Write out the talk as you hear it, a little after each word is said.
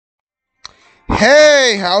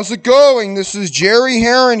Hey, how's it going? This is Jerry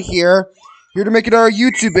Heron here to make another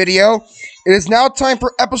YouTube video. It is now time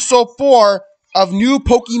for episode 4 of new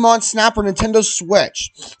Pokemon Snap for Nintendo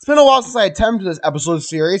Switch. It's been a while since I attempted this episode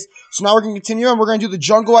series, so now we're going to continue and we're going to do the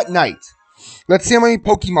jungle at night. Let's see how many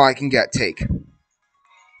Pokemon I can take.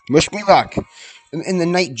 Wish me luck. In the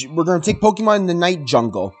night, we're going to take Pokemon in the night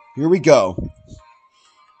jungle. Here we go.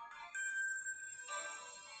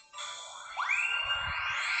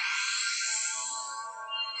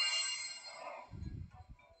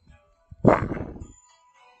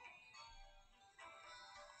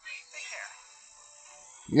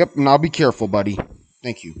 Yep, and I'll be careful, buddy.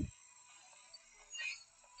 Thank you.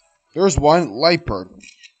 There's one, Lightbird.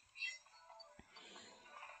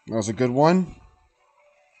 That was a good one.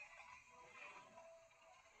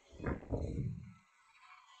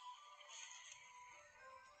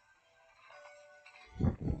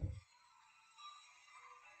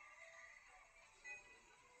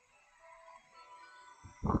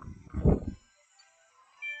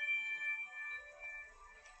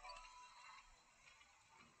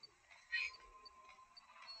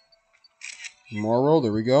 Moro,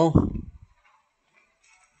 there we go.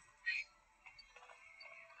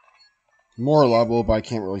 More level, but I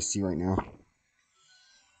can't really see right now.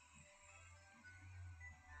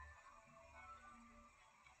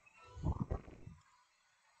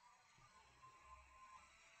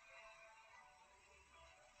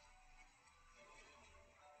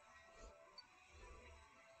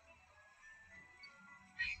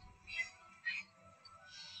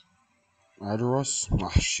 Idoros? Oh,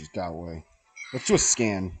 she's that way. Let's do a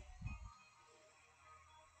scan.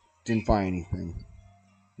 Didn't find anything.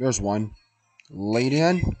 There's one.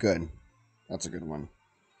 Ladian? Good. That's a good one.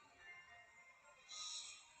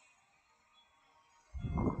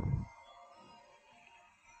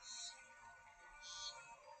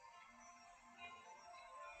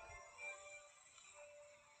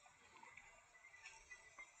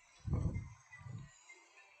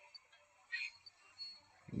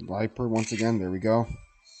 Viper once again. There we go.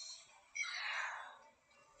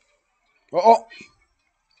 Oh!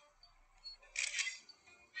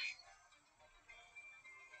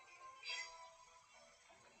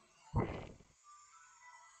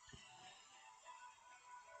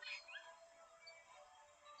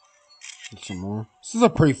 Some more. This is a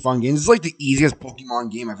pretty fun game. This is like the easiest Pokemon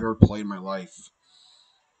game I've ever played in my life.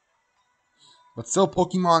 But still,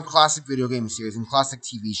 Pokemon classic video game series and classic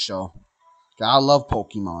TV show. Gotta love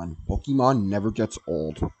Pokemon. Pokemon never gets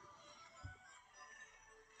old.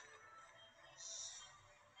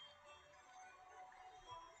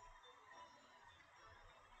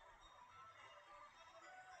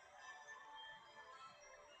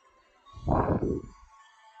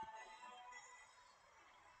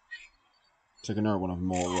 Take another one of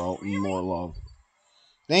more love.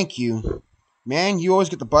 Thank you. Man, you always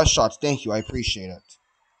get the bus shots. Thank you. I appreciate it.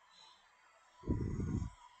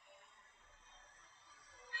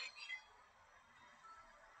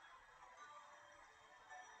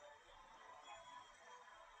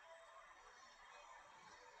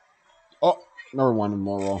 Oh, another one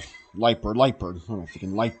more. Lightbird. Who am I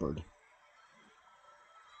thinking? Lightbird.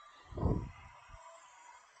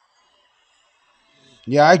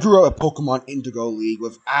 Yeah, I grew up at Pokemon Indigo League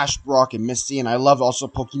with Ash, Brock, and Misty, and I loved also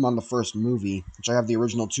Pokemon the first movie, which I have the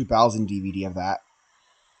original 2000 DVD of that.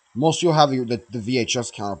 Most of you have the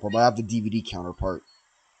VHS counterpart, but I have the DVD counterpart.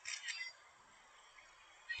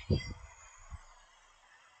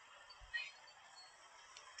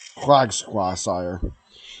 Quagsire.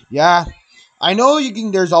 Yeah, I know you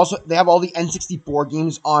can. They have all the N64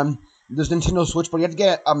 games on this Nintendo Switch, but you have to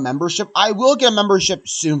get a membership. I will get a membership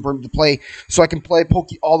soon to play, so I can play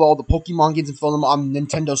all the Pokemon games and film them on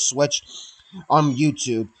Nintendo Switch on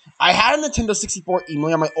YouTube. I had a Nintendo 64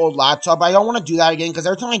 emulator on my old laptop, but I don't want to do that again because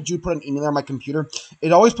every time I do put an emulator on my computer,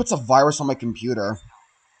 it always puts a virus on my computer.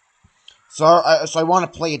 So I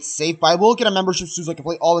want to play it safe, but I will get a membership soon so I can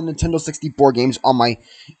play all the Nintendo 64 games on my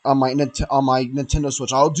Nintendo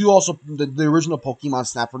Switch. I'll do also the original Pokemon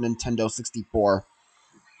Snap for Nintendo 64.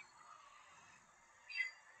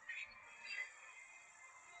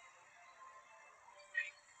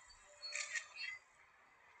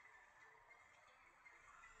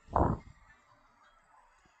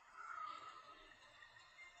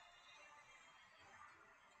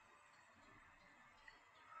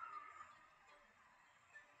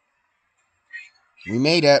 We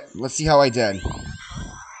made it. Let's see how I did.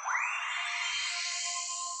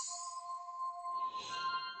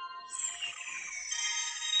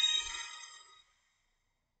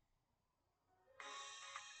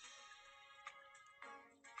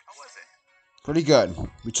 Pretty good.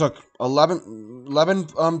 We took 11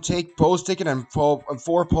 pose taken and 4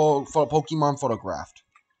 Pokemon photographed.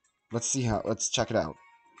 Let's check it out.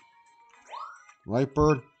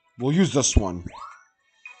 Lightbird. We'll use this one.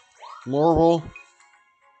 Laurel.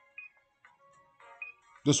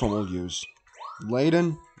 This one we'll use.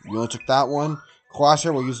 Layden. We only took that one.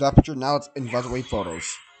 Crosshair, we'll use that picture. Now let's evaluate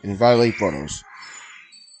photos. Evaluate photos.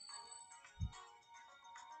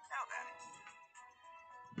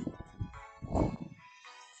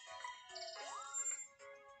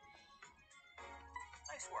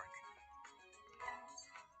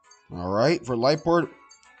 Alright, for Lightboard,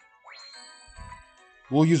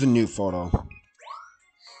 we'll use a new photo.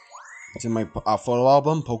 It's in my photo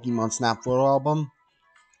album, Pokemon Snap photo album.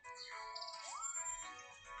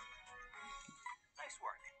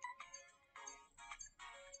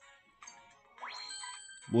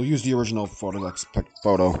 We'll use the original photo.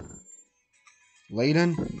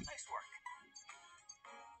 Layden.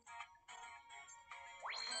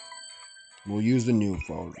 We'll use the new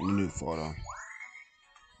photo.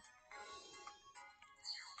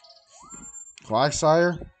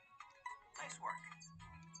 Quagsire.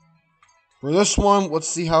 For this one, let's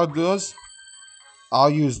see how it goes. I'll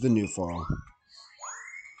use the new photo.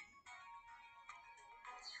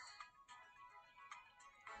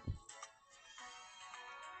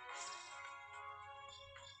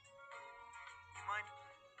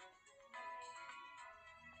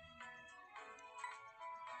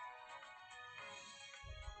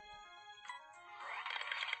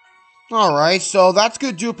 Alright, so that's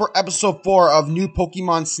going to do it for episode 4 of New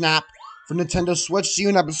Pokemon Snap for Nintendo Switch. See you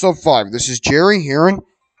in episode 5. This is Jerry Heron,